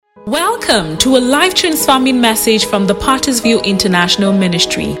Welcome to a life-transforming message from the Pottersville International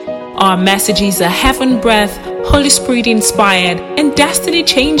Ministry. Our messages are heaven-breathed, Holy Spirit-inspired, and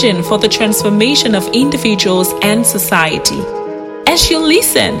destiny-changing for the transformation of individuals and society. As you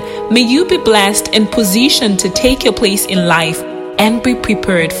listen, may you be blessed and positioned to take your place in life and be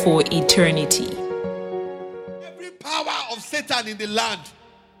prepared for eternity. Every power of Satan in the land,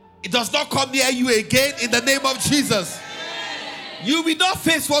 it does not come near you again in the name of Jesus. You will not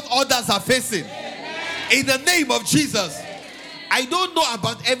face what others are facing. In the name of Jesus. I don't know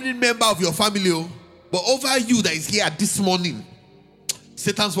about every member of your family, but over you that is here this morning,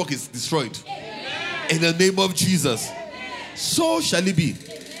 Satan's work is destroyed. In the name of Jesus. So shall it be.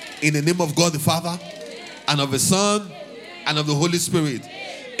 In the name of God the Father, and of the Son, and of the Holy Spirit.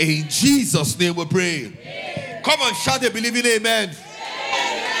 In Jesus' name we pray. Come on, shout a believing amen.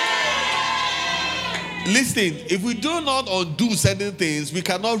 Listen, if we do not undo certain things, we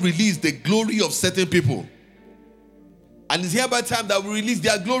cannot release the glory of certain people. And it's hereby time that we release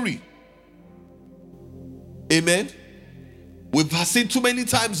their glory. Amen. We've seen too many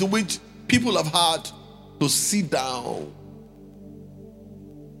times in which people have had to sit down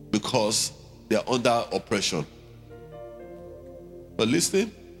because they're under oppression. But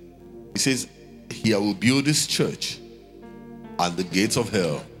listen, he says, "He will build his church, and the gates of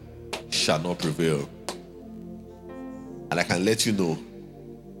hell shall not prevail." And I can let you know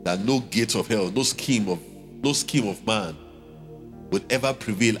that no gate of hell, no scheme of man would ever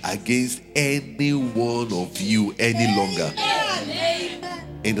prevail against any one of you any longer.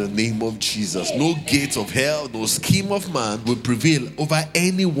 In the name of Jesus. No gate of hell, no scheme of man will prevail over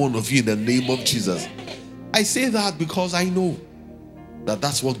any one of you in the name of Jesus. I say that because I know that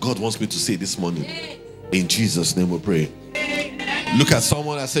that's what God wants me to say this morning. In Jesus' name we pray. Look at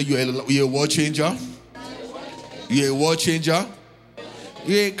someone and say, you're a world changer. You're a world changer.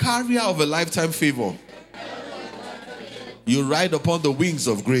 You're a carrier of a lifetime favor. You ride upon the wings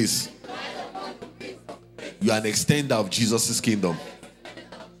of grace. You are an extender of Jesus' kingdom.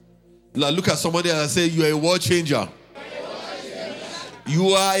 Now look at somebody and say, you're a world changer.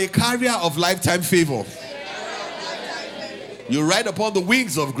 You are a carrier of lifetime favor. You ride upon the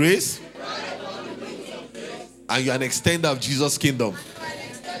wings of grace. And you're an extender of Jesus' kingdom.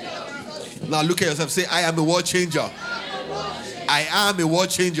 Now look at yourself. Say, I am a world changer. I am a world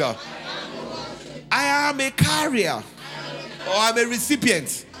changer. I am a carrier. Or I'm a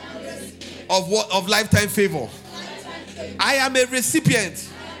recipient of what? Of lifetime favor. I am a recipient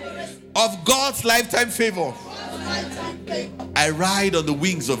of God's lifetime favor. I ride on the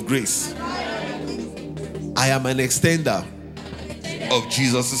wings of grace. I am an extender of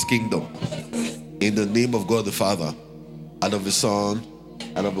Jesus' kingdom. In the name of God the Father, and of the Son,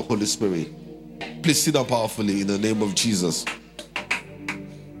 and of the Holy Spirit. Please sit down powerfully in the name of Jesus.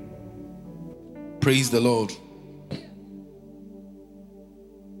 Praise the Lord.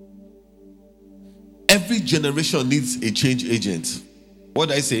 Every generation needs a change agent. What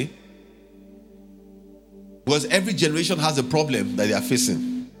did I say? Because every generation has a problem that they are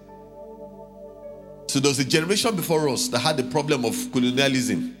facing. So there was a generation before us that had the problem of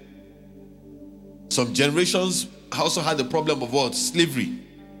colonialism. Some generations also had the problem of what? Slavery.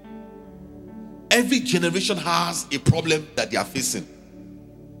 Every generation has a problem that they are facing.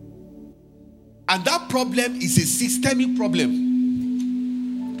 And that problem is a systemic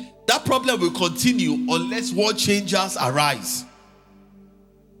problem. That problem will continue unless world changers arise.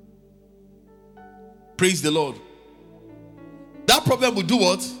 Praise the Lord. That problem will do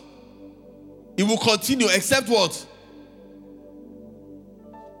what? It will continue except what?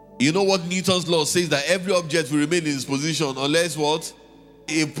 You know what Newton's law says, that every object will remain in its position unless what?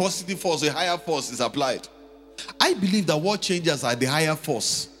 A positive force, a higher force is applied. I believe that world changers are the higher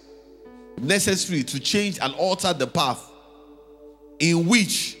force necessary to change and alter the path in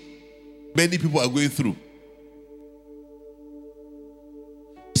which many people are going through.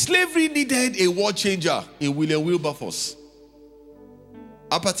 Slavery needed a world changer in William Wilberforce.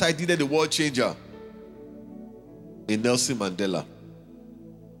 Apartheid needed a world changer in Nelson Mandela.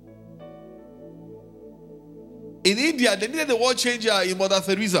 In India, they needed a world changer in Mother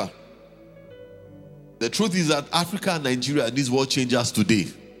Teresa. The truth is that Africa and Nigeria needs world changers today.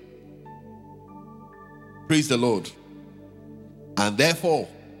 Praise the Lord. And therefore,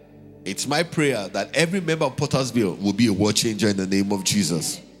 it's my prayer that every member of Pottersville will be a world changer in the name of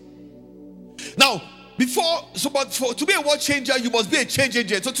Jesus. Now, to be a world changer, you must be a change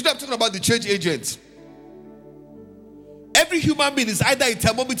agent. So today I'm talking about the change agent. Every human being is either a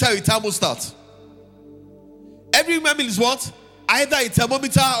thermometer or a thermostat. Every human being is what? Either a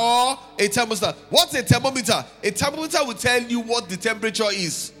thermometer or a thermostat. What's a thermometer? A thermometer will tell you what the temperature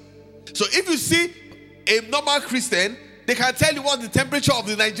is So if you see a normal Christian, they can tell you what the temperature of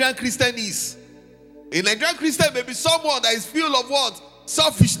the Nigerian Christian is. A Nigerian Christian may be someone that is filled of what?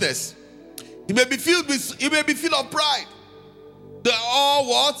 Selfishness. He may be filled of pride. They are all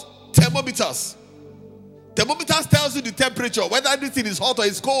what? Thermometers. Thermometers tells you the temperature, whether anything is hot or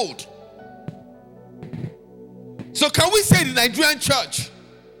is cold. So can we say the Nigerian church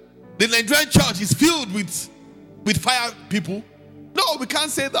is filled with fire people? No, we can't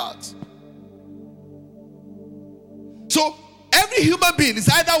say that. So every human being is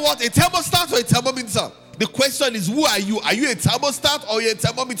either what? A thermostat or a thermometer. The question is, who are you? Are you a thermostat or a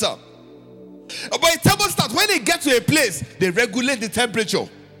thermometer? But a thermostat, when they get to a place, they regulate the temperature.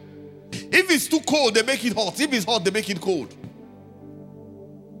 If it's too cold, they make it hot. If it's hot, they make it cold.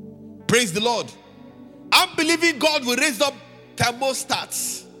 Praise the Lord. I'm believing God will raise up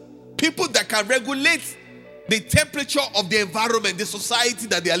thermostats. People that can regulate the temperature of the environment, the society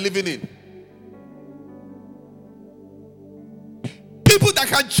that they are living in. People that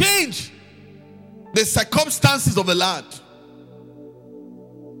can change the circumstances of the land.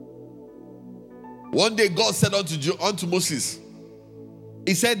 One day God said unto Moses,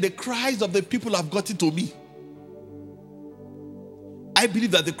 he said, the cries of the people have gotten to me. I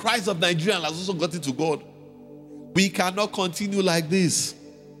believe that the cries of Nigerians has also gotten to God. We cannot continue like this.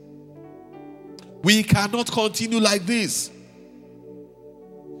 We cannot continue like this.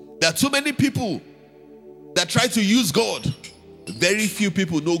 There are too many people that try to use God. Very few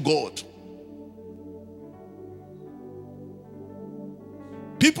people know God.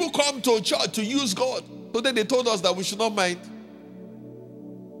 People come to church to use God. So then they told us that we should not mind.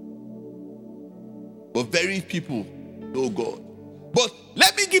 But very few people know God. But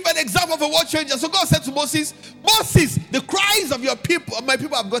let me give an example of a word changer. So God said to Moses, Moses, the cries of your people, my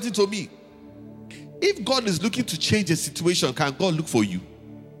people have gotten to me. If God is looking to change a situation, can God look for you?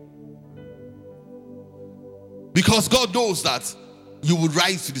 Because God knows that you will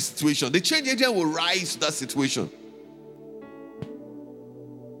rise to the situation. The change agent will rise to that situation.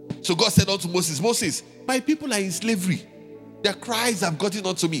 So God said unto Moses, Moses, my people are in slavery. Their cries have gotten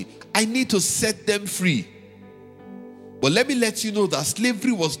unto me. I need to set them free. But let me let you know that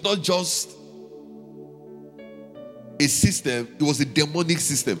slavery was not just a system, it was a demonic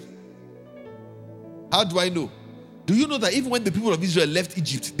system. How do I know? Do you know that even when the people of Israel left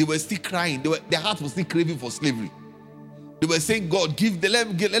Egypt, they were still crying, their heart was still craving for slavery. They were saying, God,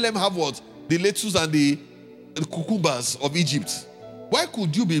 let them have what? The lettuce and the cucumbers of Egypt. Why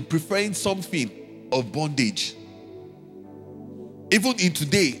could you be preferring something of bondage? Even in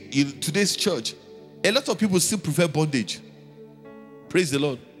today's church, a lot of people still prefer bondage. Praise the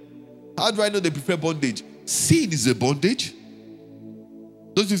Lord. How do I know they prefer bondage? Sin is a bondage.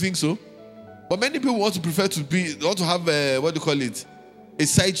 Don't you think so? But many people want to have a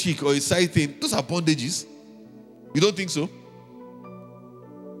side chick or a side thing. Those are bondages. You don't think so?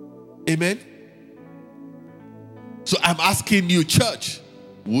 Amen? So I'm asking you, church,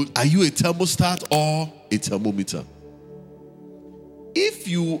 are you a thermostat or a thermometer? If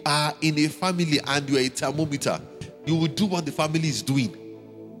you are in a family and you are a thermometer, you will do what the family is doing.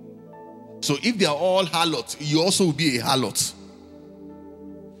 So if they are all harlots, you also will be a harlot.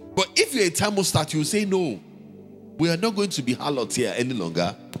 But if you're a thermostat, you will say, no, we are not going to be harlots here any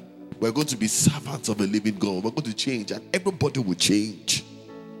longer. We're going to be servants of a living God. We're going to change, and everybody will change.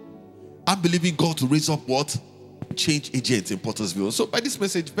 I'm believing God to raise up what? Change agents in Pottersville. So by this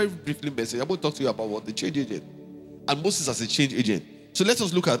message, very briefly message, I'm going to talk to you about what? The change agent. And Moses as a change agent. So let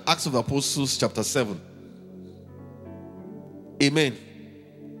us look at Acts of the Apostles chapter 7. Amen.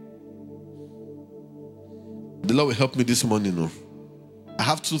 The Lord will help me this morning. No? I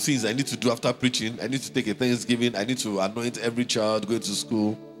have two things I need to do after preaching. I need to take a Thanksgiving. I need to anoint every child going to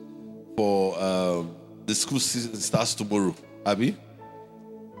school for the school season starts tomorrow. Abby?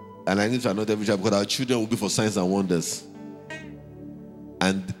 And I need to anoint every child because our children will be for signs and wonders.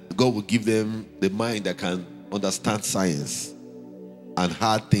 And God will give them the mind that can understand science and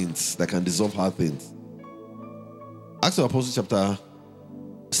hard things, that can dissolve hard things. Acts of the Apostles chapter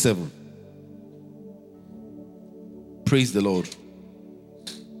 7. Praise the Lord.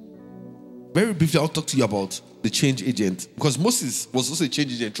 Very briefly, I'll talk to you about the change agent. Because Moses was also a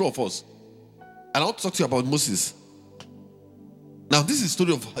change agent, true of us. And I'll talk to you about Moses. Now, this is the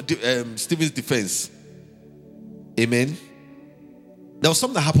story of Stephen's defense. Amen. There was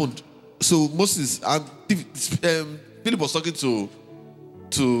something that happened. So Moses and Philip was talking to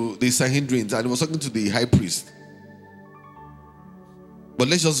the Sanhedrin, and he was talking to the high priest. But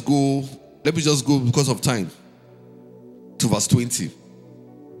let me just go because of time to verse 20.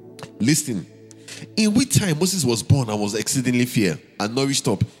 Listen. In which time Moses was born and was exceedingly fair and nourished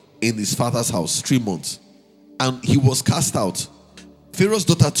up, in his father's house 3 months, and he was cast out. Pharaoh's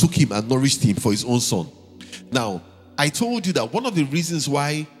daughter took him and nourished him for his own son. Now, I told you that one of the reasons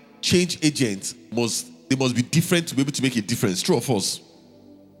why change agents must be different to be able to make a difference. True or false?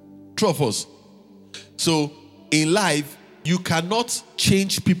 True or false? So, in life, you cannot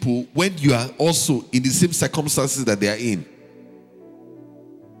change people when you are also in the same circumstances that they are in.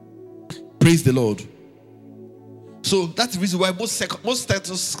 Praise the Lord. So that's the reason why most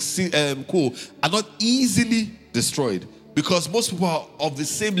status quo are not easily destroyed, because most people are of the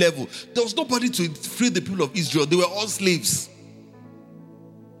same level. There was nobody to free the people of Israel. They were all slaves,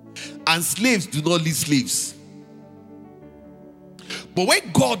 and slaves do not lead slaves. But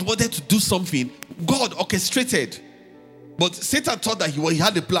when God wanted to do something, God orchestrated. But Satan thought that he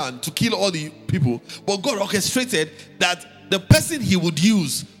had a plan to kill all the people, but God orchestrated that the person he would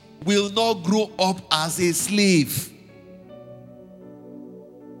use will not grow up as a slave.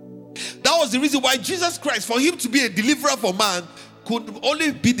 That was the reason why Jesus Christ, for him to be a deliverer for man, could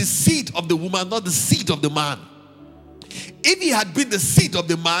only be the seed of the woman, not the seed of the man. If he had been the seed of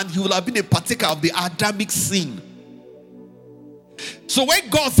the man, he would have been a partaker of the Adamic sin. So when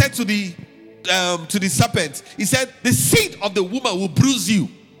God said to the serpent, he said, the seed of the woman will bruise you,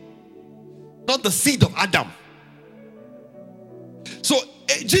 not the seed of Adam. So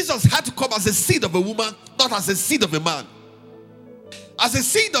Jesus had to come as a seed of a woman, not as a seed of a man. As a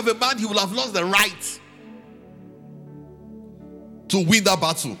seed of a man, he will have lost the right to win that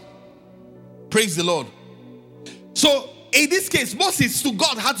battle. Praise the Lord. So in this case, Moses to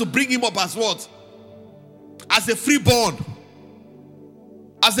God had to bring him up as what? As a freeborn,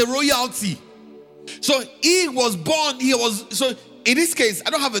 as a royalty. So he was born, so in this case,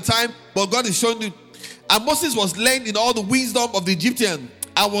 I don't have the time, but God is showing you. And Moses was learned in all the wisdom of the Egyptian,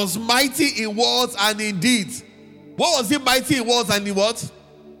 and was mighty in words and in deeds. What was he mighty in words and in what?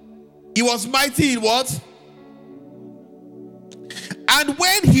 He was mighty in what? And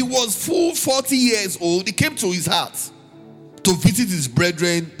when he was full 40 years old, it came to his heart to visit his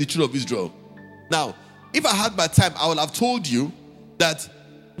brethren, the children of Israel. Now, if I had my time, I would have told you that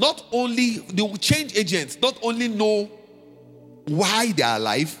not only the change agents not only know why they are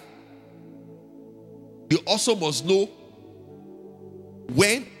alive, they also must know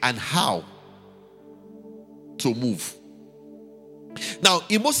when and how to move. Now,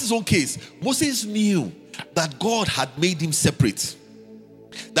 in Moses' own case, Moses knew that God had made him separate,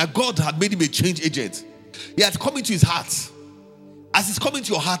 that God had made him a change agent. He had come into his heart. As it's coming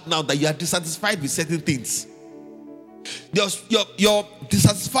to your heart now, that you are dissatisfied with certain things. Your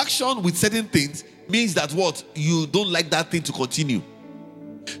dissatisfaction with certain things means that what? You don't like that thing to continue.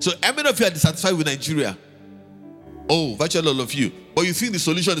 So how many of you are dissatisfied with Nigeria? Oh, virtually all of you. But you think the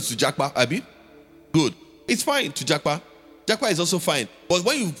solution is to Japa, Abi? Good. It's fine to Japa. Japa is also fine. But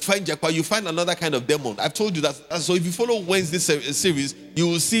when you find Japa, you find another kind of demon. I've told you that. So if you follow Wednesday's series, you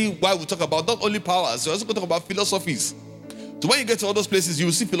will see why we talk about not only powers, we're also going to talk about philosophies. So when you get to all those places, you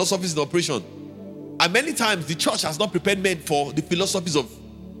will see philosophies in operation. And many times the church has not prepared men for the philosophies of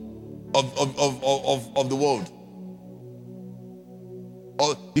the world.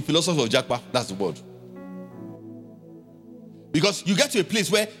 Or the philosophy of Japa, that's the word. Because you get to a place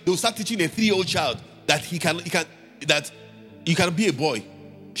where they will start teaching a 3-year-old child that you can be a boy.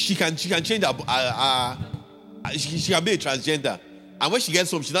 She can change she can be a transgender. And when she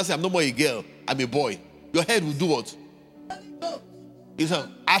gets home, she doesn't say, I'm no more a girl, I'm a boy. Your head will do what?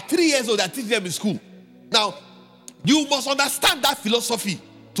 At 3 years old, I teach them in school. Now, you must understand that philosophy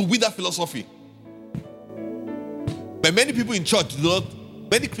to win that philosophy. But many people in church do not,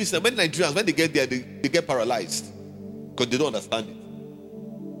 many Christians, many Nigerians, when they get there, they get paralyzed because they don't understand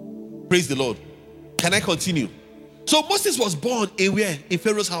it. Praise the Lord. Can I continue? So Moses was born in where? In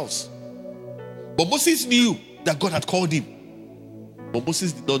Pharaoh's house. But Moses knew that God had called him. But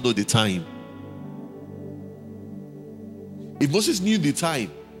Moses did not know the time. If Moses knew the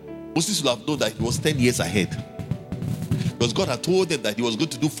time, Moses would have known that he was 10 years ahead. Because God had told them that he was going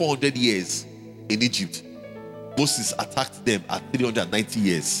to do 400 years in Egypt. Moses attacked them at 390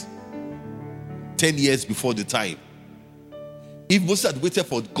 years. 10 years before the time. If Moses had waited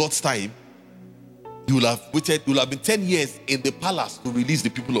for God's time, he would have been 10 years in the palace to release the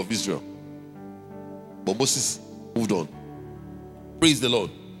people of Israel. But Moses moved on. Praise the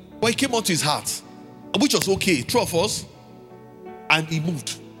Lord. But he came onto his heart, which was okay, true of us, and he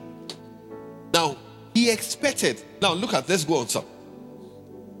moved. Now, he expected. Now, let's go on, sir.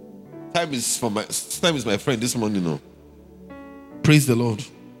 Time is my friend this morning, no. Praise the Lord.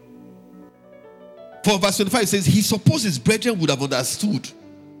 For verse 25 it says, he supposed his brethren would have understood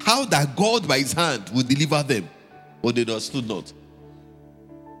how that God by his hand would deliver them, but they understood not.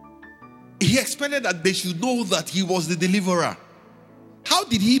 He expected that they should know that he was the deliverer. How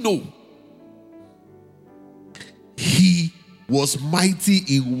did he know? He was mighty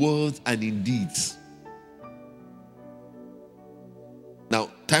in words and in deeds. Now,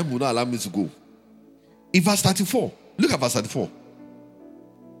 time will not allow me to go. In verse 34, look at verse 34.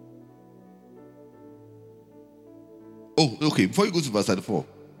 Oh, okay. Before you go to verse 34,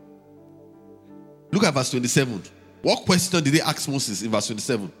 look at verse 27. What question did they ask Moses in verse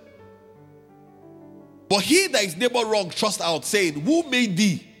 27? But he that is neighbor wrong thrust out, saying, who made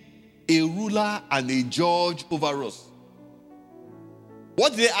thee a ruler and a judge over us?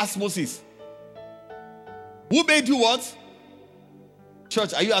 What did they ask Moses? Who made you what?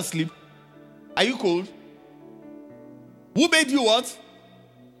 Church, are you asleep? Are you cold? Who made you what?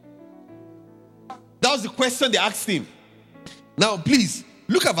 That was the question they asked him. Now, please,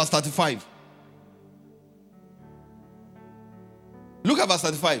 look at verse 35. Look at verse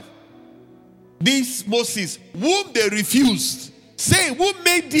 35. This Moses, whom they refused, saying, who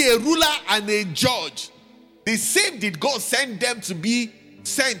made thee a ruler and a judge? The same did God send them to be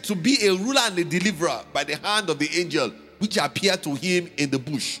sent to be a ruler and a deliverer by the hand of the angel which appeared to him in the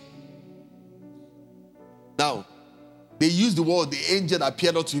bush. Now, they used the word, the angel that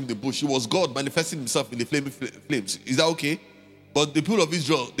appeared unto him in the bush. It was God manifesting himself in the flaming flames. Is that okay? But the people of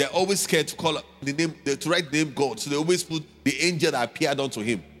Israel, they're always scared to call the name, to write the name God. So they always put the angel that appeared unto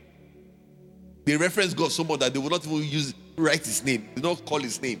him. They reference God so much that they will not even write his name. They don't call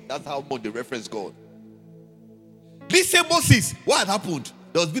his name. That's how much they reference God. This same Moses, what had happened?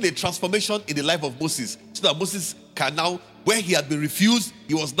 There has been a transformation in the life of Moses, so that Moses can now, where he had been refused,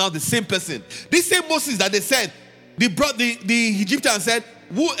 he was now the same person. This same Moses that they said, they brought the Egyptian said,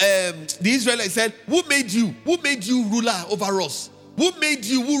 the Israelites said, who made you? Who made you ruler over us? Who made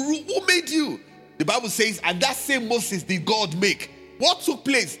you? Who made you? The Bible says, and that same Moses did God make. What took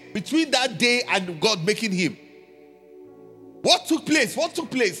place between that day and God making him? What took place? What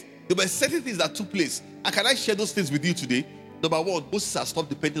took place? There were certain things that took place. And can I share those things with you today? Number one, Moses has stopped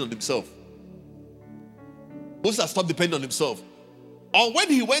depending on himself. Moses has stopped depending on himself. And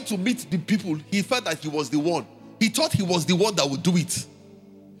when he went to meet the people, he felt that he was the one. He thought he was the one that would do it.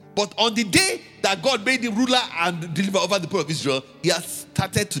 But on the day that God made him ruler and deliver over the people of Israel, he has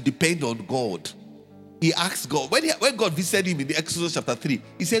started to depend on God. He asked God, when God visited him in the Exodus chapter 3,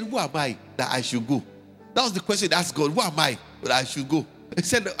 he said, who am I that I should go? That was the question he asked God, who am I that I should go? He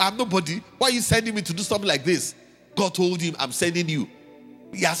said, I'm nobody. Why are you sending me to do something like this? God told him, I'm sending you.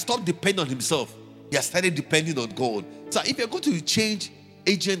 He has stopped depending on himself. He has started depending on God. So if you're going to change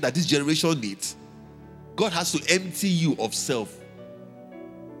agent that this generation needs, God has to empty you of self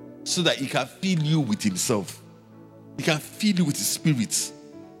so that he can fill you with himself. He can fill you with his spirit.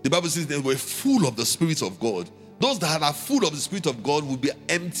 The Bible says they were full of the Spirit of God. Those that are full of the Spirit of God will be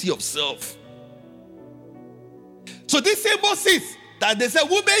empty of self. So this same Moses that they said,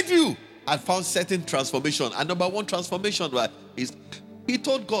 who made you? And found certain transformation. And number one transformation is he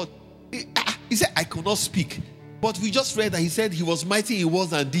told God, he said, I could not speak. But we just read that he said he was mighty in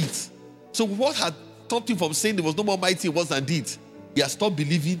words and deeds. So what had stopped him from saying he was no more mighty in words and deeds? He has stopped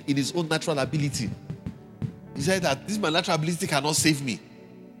believing in his own natural ability. He said that this my natural ability cannot save me.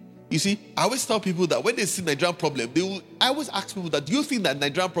 You see, I always tell people that when they see Nigerian problem, I always ask people that, do you think that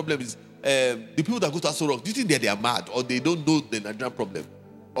Nigerian problem is the people that go to Aso Rock, do you think that they are mad or they don't know the Nigerian problem?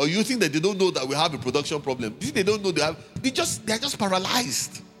 Or you think that they don't know that we have a production problem? Do you think they don't know they are just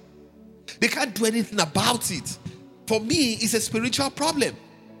paralyzed? They can't do anything about it. For me, it's a spiritual problem.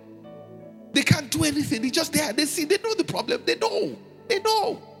 They can't do anything. They're just there. They see, they know the problem. They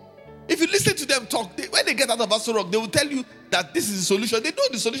know. If you listen to them talk, when they get out of Aso Rock, they will tell you that this is the solution. They know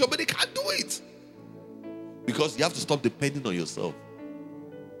the solution, but they can't do it. Because you have to stop depending on yourself.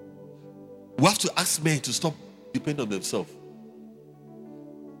 We have to ask men to stop depending on themselves.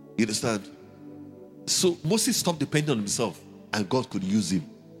 You understand? So Moses stopped depending on himself and God could use him.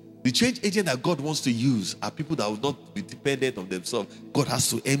 The change agent that God wants to use are people that will not be dependent on themselves. God has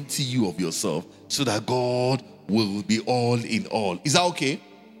to empty you of yourself so that God will be all in all. Is that okay?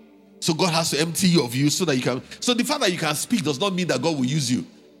 So God has to empty you of you so that you can. So the fact that you can speak does not mean that God will use you.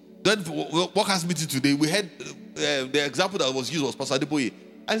 Then workers meeting today, we had the example that was used was Pastor Adeboye.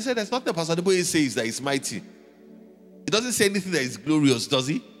 And he said there's nothing Pastor Adeboye says that is mighty. He doesn't say anything that is glorious, does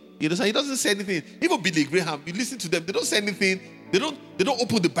he? You understand? He doesn't say anything. Even Billy Graham, you listen to them, they don't say anything. They don't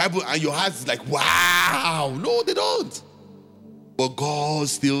open the Bible and your heart is like, wow. No, they don't. But God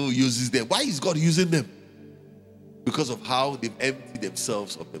still uses them. Why is God using them? Because of how they've emptied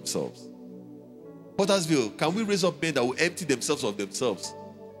themselves of themselves. Pottersville, can we raise up men that will empty themselves of themselves?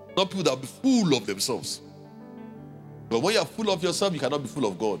 Not people that will be full of themselves. But when you are full of yourself, you cannot be full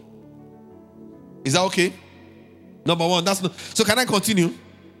of God. Is that okay? Number one, that's not. So can I continue?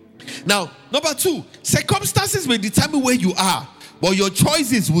 Now, number two, circumstances may determine where you are, but your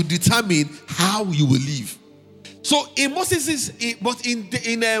choices will determine how you will live. So in Moses'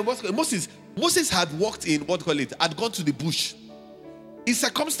 Moses had walked in had gone to the bush. His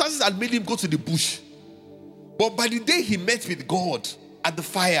circumstances had made him go to the bush. But by the day he met with God at the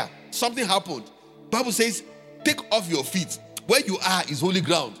fire, something happened. The Bible says, take off your feet. Where you are is holy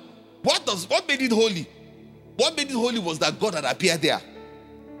ground. What made it holy? What made it holy was that God had appeared there.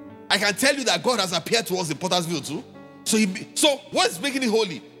 I can tell you that God has appeared to us in Pottersville too. So what's making it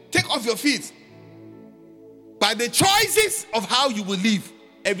holy? Take off your feet. By the choices of how you will live,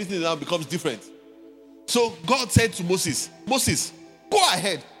 everything now becomes different. So God said to Moses, go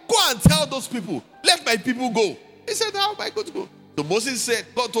ahead. Go and tell those people, let my people go. He said, how am I going to go? So Moses said,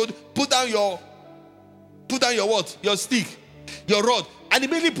 God told, put down your what? Your stick, your rod. And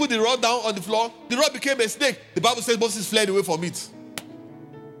immediately put the rod down on the floor. The rod became a snake. The Bible says Moses fled away from it.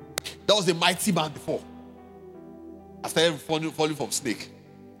 That was a mighty man before. After falling from snake.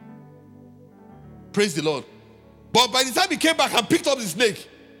 Praise the Lord. But by the time he came back and picked up the snake,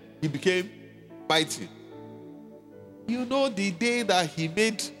 he became mighty. You know, the day that he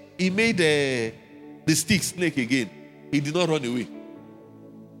made the stick snake again, he did not run away.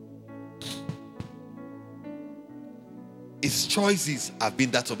 His choices have been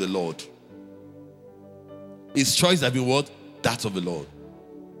that of the Lord. His choices have been what? That of the Lord.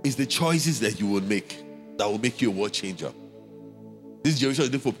 It's the choices that you will make that will make you a world changer. This generation is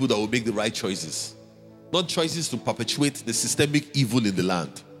looking for people that will make the right choices. Not choices to perpetuate the systemic evil in the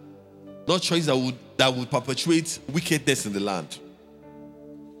land. Not choices that would perpetuate wickedness in the land.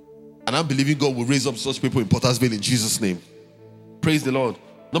 And I'm believing God will raise up such people in Pottersville in Jesus' name. Praise the Lord.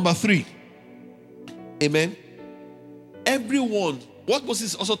 Number 3. Amen. Everyone, what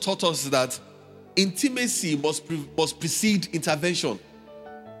Moses also taught us is that intimacy must precede intervention.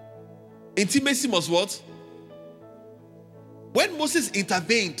 Intimacy must what? When Moses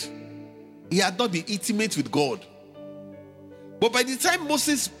intervened, he had not been intimate with God. But by the time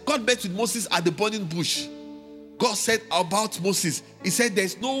God met with Moses at the burning bush, God said about Moses, he said,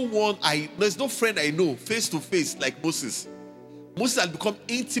 there's no friend I know face to face like Moses. Moses had become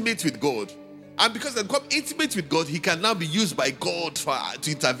intimate with God. And because he had become intimate with God, he can now be used by God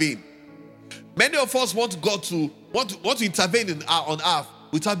to intervene. Many of us want God to intervene on earth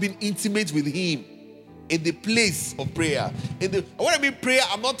without being intimate with him in the place of prayer. When I mean prayer,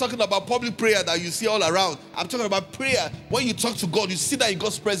 I'm not talking about public prayer that you see all around. I'm talking about prayer. When you talk to God, you sit there in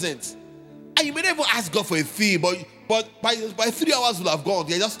God's presence. And you may never ask God for a thing, but by 3 hours will have gone.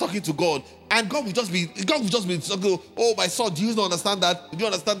 You're just talking to God. And God will just be talking, oh, my son, do you not understand that? Do you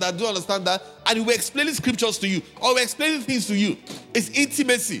understand that? Do you understand that? And he will explain scriptures to you, or will explain things to you. It's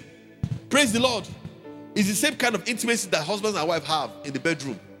intimacy. Praise the Lord. It's the same kind of intimacy that husbands and wives have in the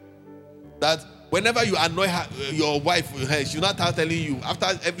bedroom. That whenever you annoy your wife, she'll not start telling you, after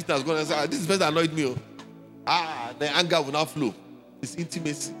everything has gone, and say, this person annoyed me. The anger will not flow. It's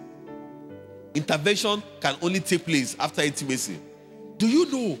intimacy. Intervention can only take place after intimacy. Do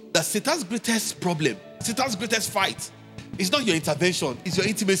you know that Satan's greatest problem, Satan's greatest fight, is not your intervention, it's your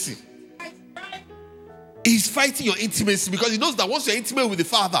intimacy. He's fighting your intimacy because he knows that once you're intimate with the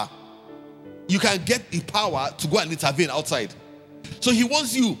Father, you can get the power to go and intervene outside. So he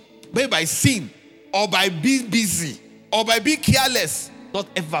wants you, maybe by sin, or by being busy, or by being careless, not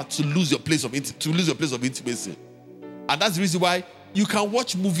ever to lose your place of intimacy. And that's the reason why you can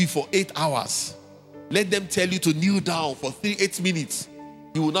watch movie for 8 hours. Let them tell you to kneel down for 8 minutes.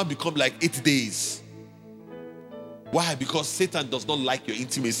 You will not become like 8 days. Why? Because Satan does not like your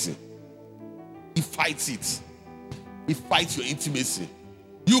intimacy. He fights it. He fights your intimacy.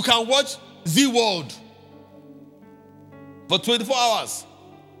 You can watch Z World for 24 hours.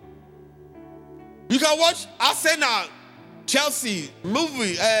 You can watch Arsenal, Chelsea,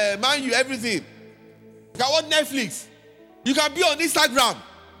 movie, Man U, everything. You can watch Netflix. You can be on Instagram.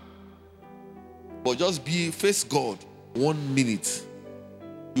 But just face God 1 minute.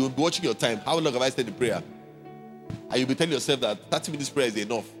 You will be watching your time. How long have I stayed in prayer? And you'll be telling yourself that 30 minutes prayer is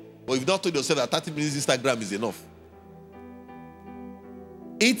enough. But you've not told yourself that 30 minutes Instagram is enough.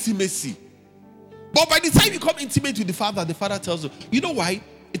 Intimacy. But by the time you come intimate with the Father tells you, you know why?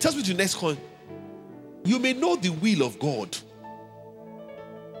 It tells me to the next coin. You may know the will of God,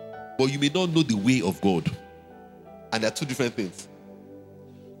 but you may not know the way of God. And they're two different things.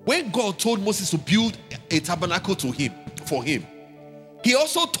 When God told Moses to build a tabernacle for him, he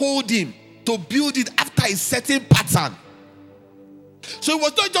also told him to build it after a certain pattern. So it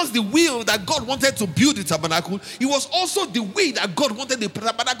was not just the will that God wanted to build the tabernacle, it was also the way that God wanted the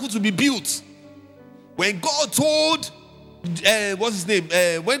tabernacle to be built. When God told, what's his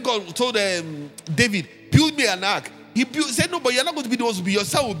name? When God told David, build me an ark, he said, no, but you're not going to be the one to be. Your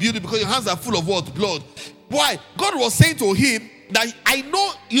son will build it because your hands are full of what? Blood. Why? God was saying to him that I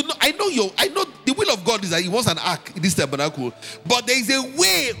know the will of God is that he wants an ark in this tabernacle, but there is a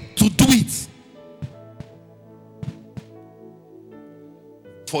way to do it.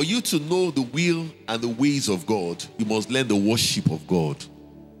 For you to know the will and the ways of God, you must learn the worship of God.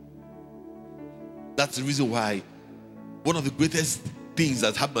 That's the reason why one of the greatest things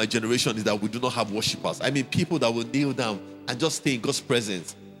that happened in our generation is that we do not have worshipers. I mean, people that will kneel down and just stay in God's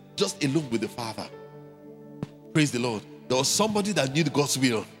presence, just alone with the Father. Praise the Lord. There was somebody that knew God's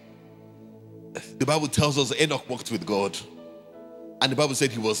will. The Bible tells us Enoch walked with God. And the Bible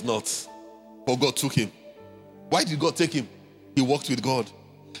said he was not. For God took him. Why did God take him? He walked with God.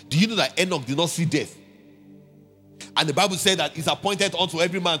 Do you know that Enoch did not see death? And the Bible said that it's appointed unto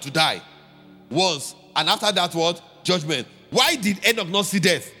every man to die once. And after that, what? Judgment. Why did Enoch not see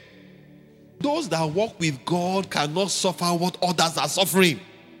death? Those that walk with God cannot suffer what others are suffering.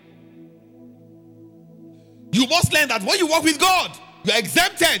 You must learn that when you walk with God, you are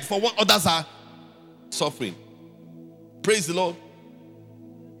exempted from what others are suffering. Praise the Lord.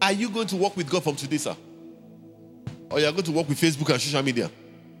 Are you going to walk with God from today, sir? Or you are going to walk with Facebook and social media?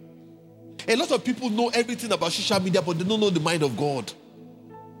 A lot of people know everything about social media, but they don't know the mind of God.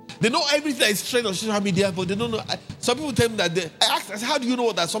 They know everything that is trending on social media, but they don't know. Some people tell me that I said, how do you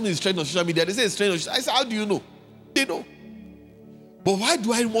know that something is trending on social media? They say it's trending on social media. I said, how do you know? They know. But why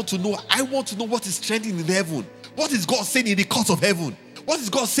do I want to know? I want to know what is trending in heaven. What is God saying in the courts of heaven? What is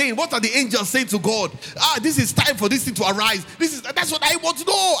God saying? What are the angels saying to God? This is time for this thing to arise. That's what I want to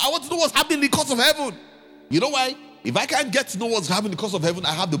know. I want to know what's happening in the courts of heaven. You know why? If I can't get to know what's happening in the courts of heaven,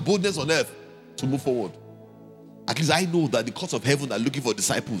 I have the boldness on earth to move forward. At least I know that the courts of heaven are looking for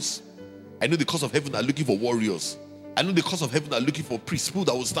disciples. I know the courts of heaven are looking for warriors. I know the courts of heaven are looking for priests, people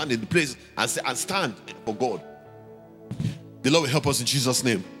that will stand in the place and stand for God. The Lord will help us in Jesus'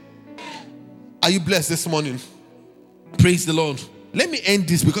 name. Are you blessed this morning? Praise the Lord. Let me end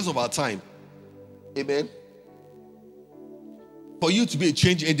this because of our time. Amen. For you to be a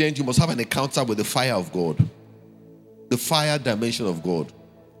change agent, you must have an encounter with the fire of God. The fire dimension of God.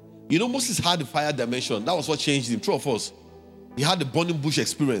 You know, Moses had the fire dimension. That was what changed him. True of us. He had the burning bush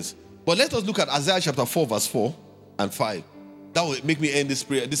experience. But let us look at Isaiah chapter 4, verse 4 and 5. That will make me end this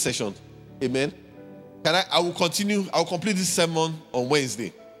prayer, this session. Amen. I will continue. I will complete this sermon on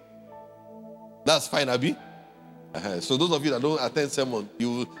Wednesday. That's fine, Abi. So those of you that don't attend sermon,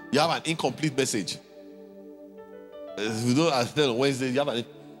 you have an incomplete message. If you don't attend on Wednesday, you have an.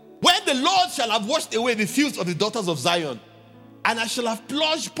 When the Lord shall have washed away the filth of the daughters of Zion, and I shall have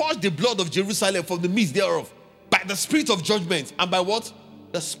purged the blood of Jerusalem from the midst thereof, by the spirit of judgment, and by what?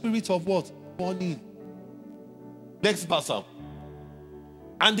 The spirit of what? Mourning. Next verse.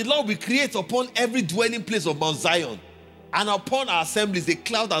 And the Lord will create upon every dwelling place of Mount Zion, and upon our assemblies a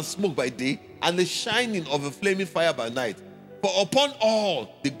cloud and smoke by day, and the shining of a flaming fire by night. For upon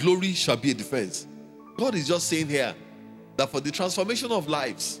all the glory shall be a defense. God is just saying here that for the transformation of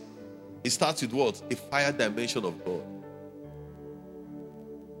lives, it starts with what? A fire dimension of God.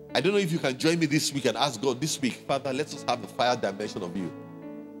 I don't know if you can join me this week and ask God this week, Father, let us have a fire dimension of you.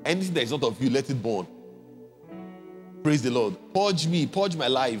 Anything that is not of you, let it burn. Praise the Lord. Purge me, purge my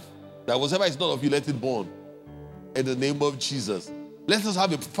life. That whatever is not of you, let it burn. In the name of Jesus. Let us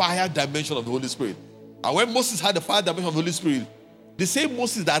have a fire dimension of the Holy Spirit. And when Moses had the fire dimension of the Holy Spirit, the same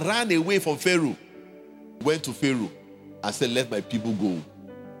Moses that ran away from Pharaoh went to Pharaoh and said, let my people go.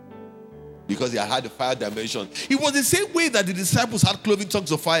 Because he had the fire dimension. It was the same way that the disciples had cloven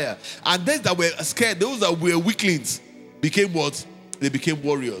tongues of fire. And those that were scared, those that were weaklings, became what? They became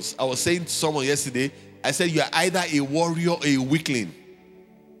warriors. I was saying to someone yesterday, I said, you are either a warrior or a weakling.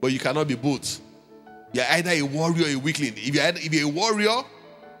 But you cannot be both. You are either a warrior or a weakling. If you're a warrior,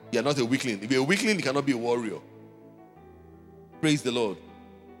 you are not a weakling. If you're a weakling, you cannot be a warrior. Praise the Lord.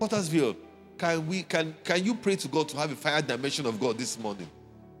 Pottersville, can you pray to God to have a fire dimension of God this morning?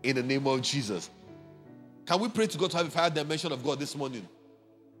 In the name of Jesus. Can we pray to God to have a fire dimension of God this morning?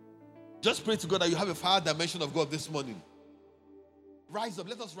 Just pray to God that you have a fire dimension of God this morning. Rise up.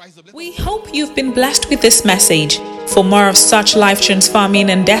 Let us rise up. We hope you've been blessed with this message. For more of such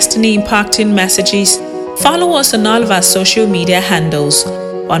life-transforming and destiny-impacting messages, follow us on all of our social media handles.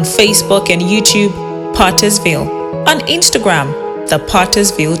 On Facebook and YouTube, Pottersville. On Instagram, The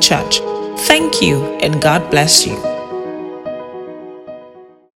Pottersville Church. Thank you and God bless you.